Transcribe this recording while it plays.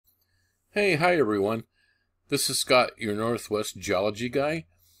Hey, hi everyone. This is Scott, your Northwest geology guy,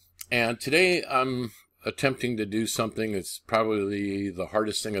 and today I'm attempting to do something that's probably the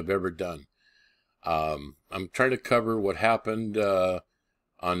hardest thing I've ever done. I'm trying to cover what happened on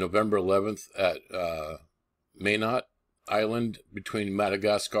November 11th at Mayotte Island between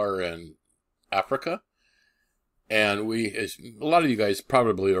Madagascar and Africa. And as a lot of you guys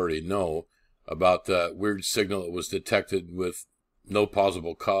probably already know about the weird signal that was detected with no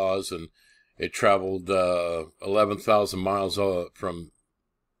possible cause, and it traveled 11,000 miles from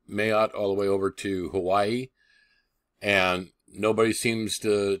Mayotte all the way over to Hawaii, and nobody seems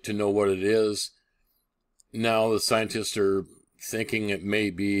to know what it is. Now the scientists are thinking it may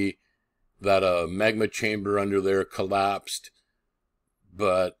be that a magma chamber under there collapsed,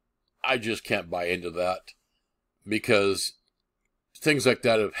 but I just can't buy into that because things like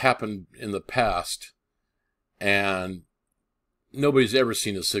that have happened in the past, and nobody's ever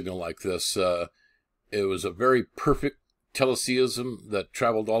seen a signal like this. It was a very perfect teleseism that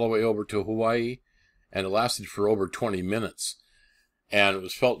traveled all the way over to Hawaii, and it lasted for over 20 minutes. And it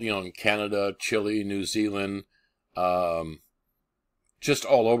was felt, in Canada, Chile, New Zealand, just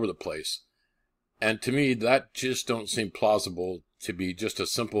all over the place. And to me, that just don't seem plausible to be just a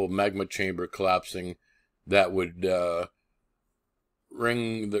simple magma chamber collapsing that would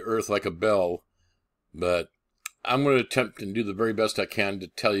ring the earth like a bell. But I'm going to attempt and do the very best I can to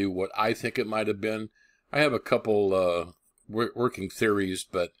tell you what I think it might have been. I have a couple working theories,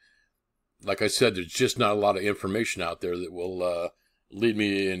 but like I said, there's just not a lot of information out there that will lead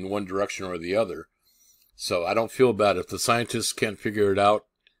me in one direction or the other. So I don't feel bad if the scientists can't figure it out.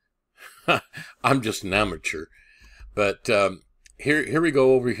 I'm just an amateur. But here we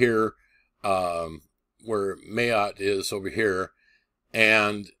go over here, where Mayotte is over here.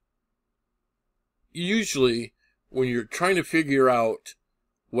 And usually when you're trying to figure out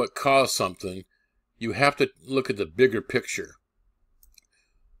what caused something, you have to look at the bigger picture.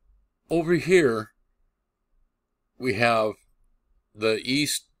 Over here, we have the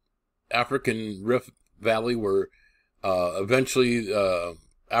East African Rift Valley, where eventually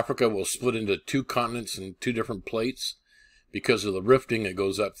Africa will split into two continents and two different plates because of the rifting that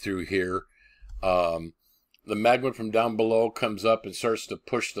goes up through here. The magma from down below comes up and starts to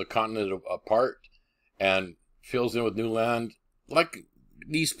push the continent apart and fills in with new land, like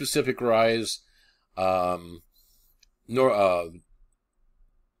the Pacific Rise, the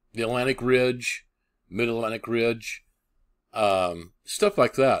Atlantic Ridge, Mid-Atlantic Ridge, stuff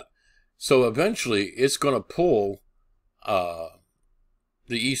like that. So eventually it's going to pull the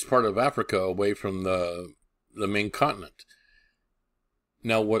east part of Africa away from the main continent.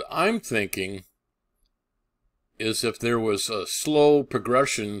 Now what I'm thinking is if there was a slow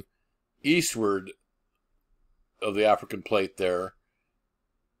progression eastward of the African plate there,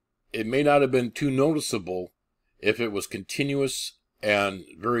 it may not have been too noticeable if it was continuous and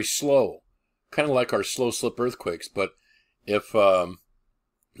very slow, kind of like our slow slip earthquakes. But if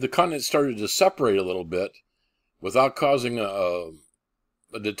the continent started to separate a little bit without causing a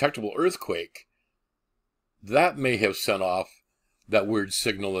detectable earthquake, that may have sent off that weird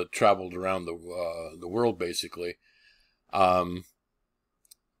signal that traveled around the world, basically,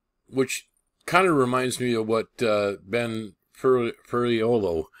 which kind of reminds me of what Ben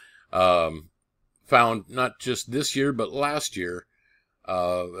Furiolo found not just this year but last year,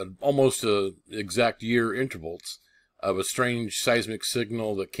 at almost exact year intervals, of a strange seismic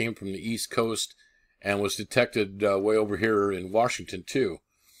signal that came from the East Coast and was detected way over here in Washington too.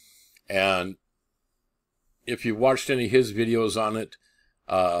 And if you watched any of his videos on it,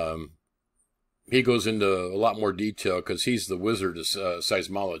 he goes into a lot more detail because he's the wizard of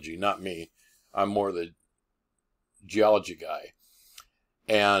seismology, not me. I'm more the geology guy.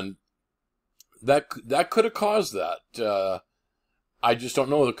 And that could have caused that. I just don't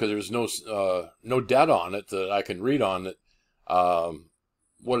know, because there's no data on it that I can read on it.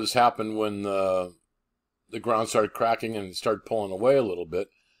 What has happened when the ground started cracking and started pulling away a little bit?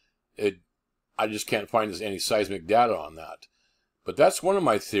 I just can't find any seismic data on that. But that's one of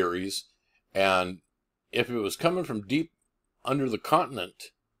my theories. And if it was coming from deep under the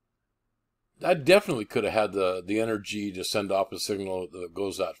continent, that definitely could have had the energy to send off a signal that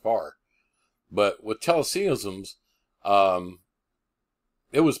goes that far. But with teleseisms,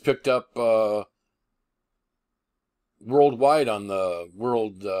 it was picked up worldwide on the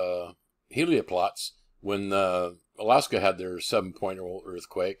world helioplots when Alaska had their 7.0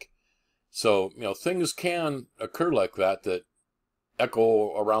 earthquake. So, things can occur like that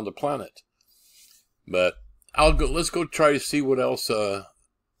echo around the planet. But let's go try to see what else,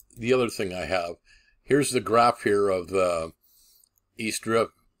 the other thing I have. Here's the graph here of the East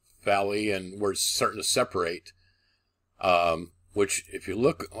Rift valley, and where it's starting to separate. Which, if you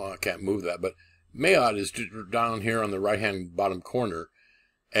look, I can't move that, but Mayotte is down here on the right-hand bottom corner,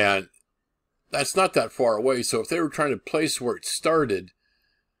 and that's not that far away. So if they were trying to place where it started,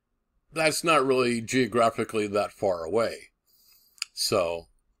 that's not really geographically that far away. So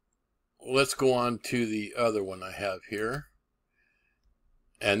let's go on to the other one I have here.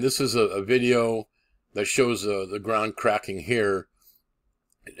 And this is a video that shows the ground cracking here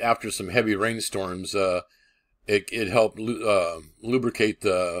after some heavy rainstorms. It helped lubricate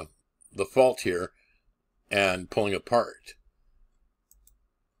the fault here and pulling apart.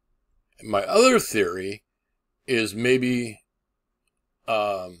 My other theory is maybe,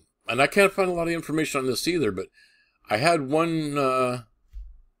 and I can't find a lot of information on this either, but I had one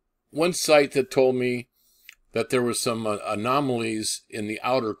site that told me that there was some anomalies in the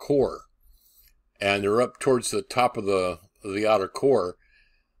outer core, and they're up towards the top of the outer core.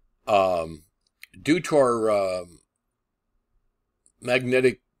 Due to our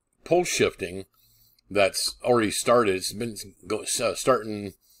magnetic pole shifting that's already started, it's been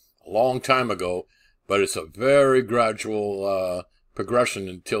starting a long time ago, but it's a very gradual progression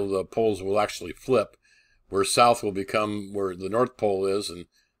until the poles will actually flip, where south will become where the North Pole is, and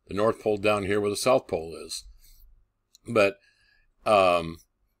the North Pole down here where the South Pole is. But that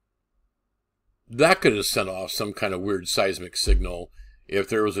could have sent off some kind of weird seismic signal if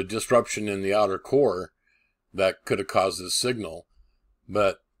there was a disruption in the outer core that could have caused this signal.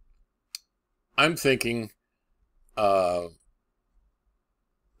 But I'm thinking that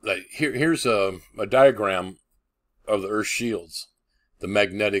here's a diagram of the Earth's shields, the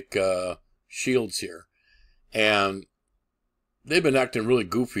magnetic shields here. And they've been acting really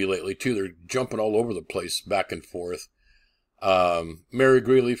goofy lately, too. They're jumping all over the place, back and forth. Mary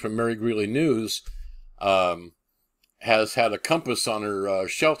Greeley from Mary Greeley News has had a compass on her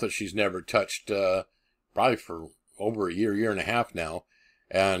shelf that she's never touched probably for over a year and a half now.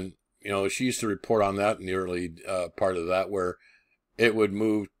 And, you know, she used to report on that in the early part of that, where it would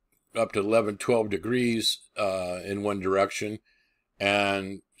move up to 11, 12 degrees in one direction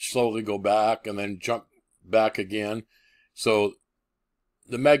and slowly go back and then jump back again. So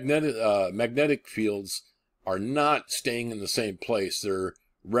the magnetic fields are not staying in the same place. They're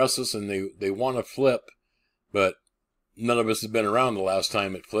restless and they want to flip, but none of us have been around the last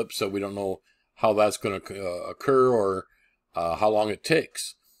time it flipped, so we don't know how that's going to occur or how long it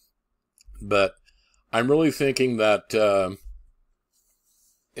takes. But I'm really thinking that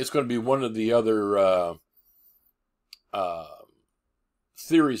it's going to be one of the other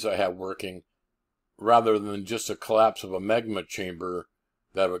theories I have working, rather than just a collapse of a magma chamber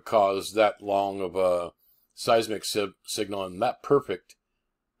that would cause that long of a seismic signal and that perfect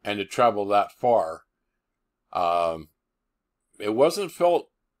and to travel that far. It wasn't felt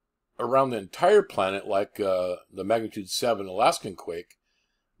around the entire planet like the magnitude 7 Alaskan quake,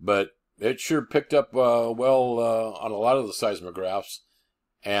 but it sure picked up well on a lot of the seismographs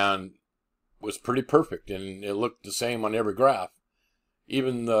and was pretty perfect, and it looked the same on every graph.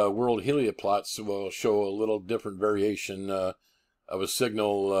 Even the world helioplots will show a little different variation of a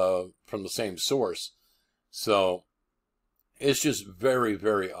signal from the same source. So it's just very,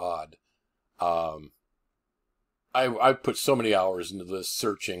 very odd. I've put so many hours into this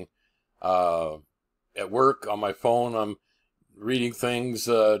searching. At work, on my phone, I'm reading things,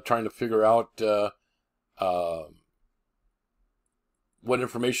 trying to figure out what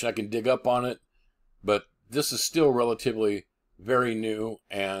information I can dig up on it. But this is still relatively very new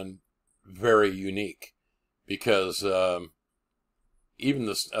and very unique, because even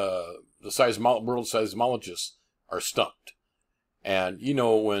the world seismologists are stumped. And you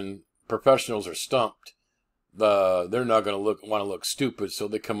know, when professionals are stumped, they're not going to want to look stupid, so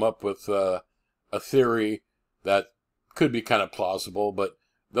they come up with a theory that could be kind of plausible, but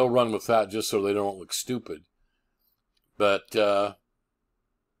they'll run with that just so they don't look stupid. But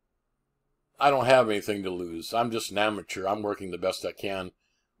I don't have anything to lose. I'm just an amateur. I'm working the best I can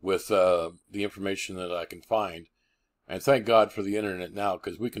with the information that I can find. And thank God for the internet now,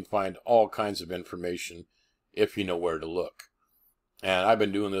 because we can find all kinds of information if you know where to look. And I've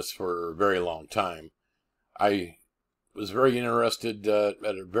been doing this for a very long time. I was very interested at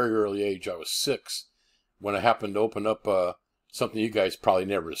a very early age. I was 6 when I happened to open up something you guys probably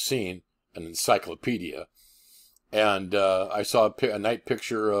never seen, an encyclopedia. And I saw a night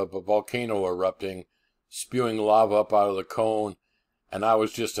picture of a volcano erupting, spewing lava up out of the cone, and I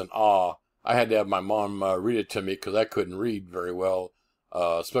was just in awe. I had to have my mom read it to me because I couldn't read very well,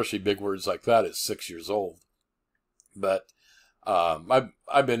 especially big words like that at 6 years old. But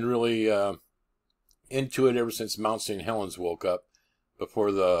I've been really into it ever since Mount St. Helens woke up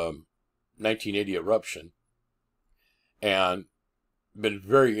before the 1980 eruption, and been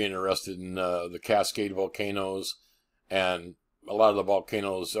very interested in the Cascade volcanoes, and a lot of the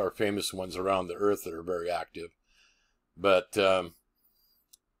volcanoes are famous ones around the earth that are very active. But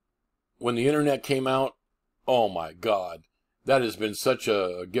when the internet came out, oh my God, that has been such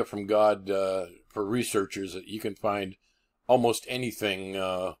a gift from God for researchers that you can find almost anything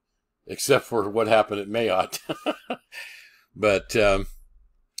except for what happened at Mayotte. But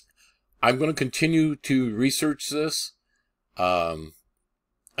I'm going to continue to research this. I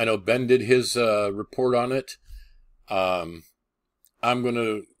know Ben did his report on it. I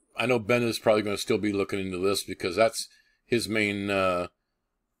know Ben is probably going to still be looking into this because that's his main love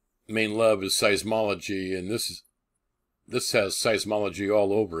is seismology, and this has seismology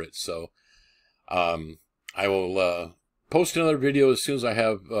all over it. So I will post another video as soon as I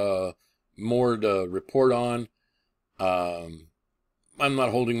have more to report on. I'm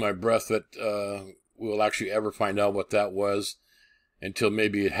not holding my breath that we'll actually ever find out what that was until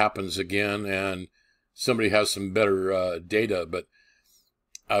maybe it happens again and somebody has some better data. But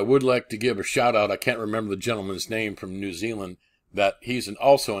I would like to give a shout out. I can't remember the gentleman's name from New Zealand, that he's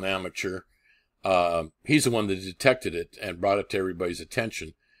also an amateur. He's the one that detected it and brought it to everybody's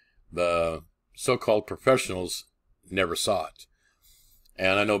attention. The so-called professionals never saw it.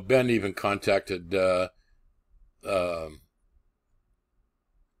 And I know Ben even contacted the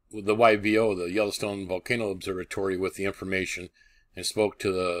YVO, the Yellowstone Volcano Observatory, with the information and spoke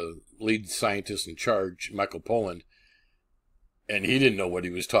to the lead scientist in charge, Michael Poland. And he didn't know what he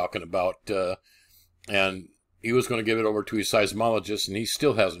was talking about. And he was going to give it over to his seismologist, and he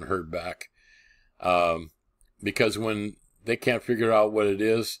still hasn't heard back. Because when they can't figure out what it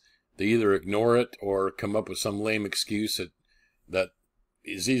is, they either ignore it or come up with some lame excuse that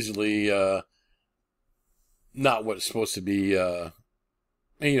is easily not what it's supposed to be.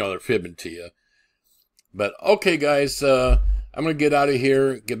 They're fibbing to you. But okay, guys, I'm going to get out of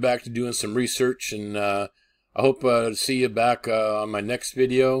here, get back to doing some research, and I hope to see you back on my next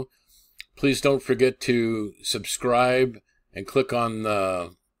video. Please don't forget to subscribe and click on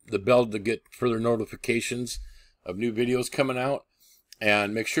the bell to get further notifications of new videos coming out.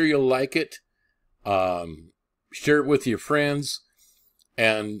 And make sure you like it, share it with your friends,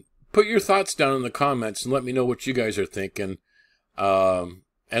 and put your thoughts down in the comments and let me know what you guys are thinking.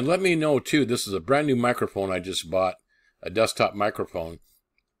 And let me know, too, this is a brand new microphone I just bought, a desktop microphone.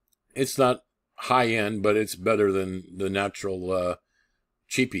 It's not high-end, but it's better than the natural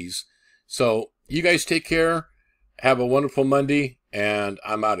cheapies. So you guys take care, have a wonderful Monday, and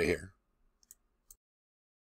I'm out of here.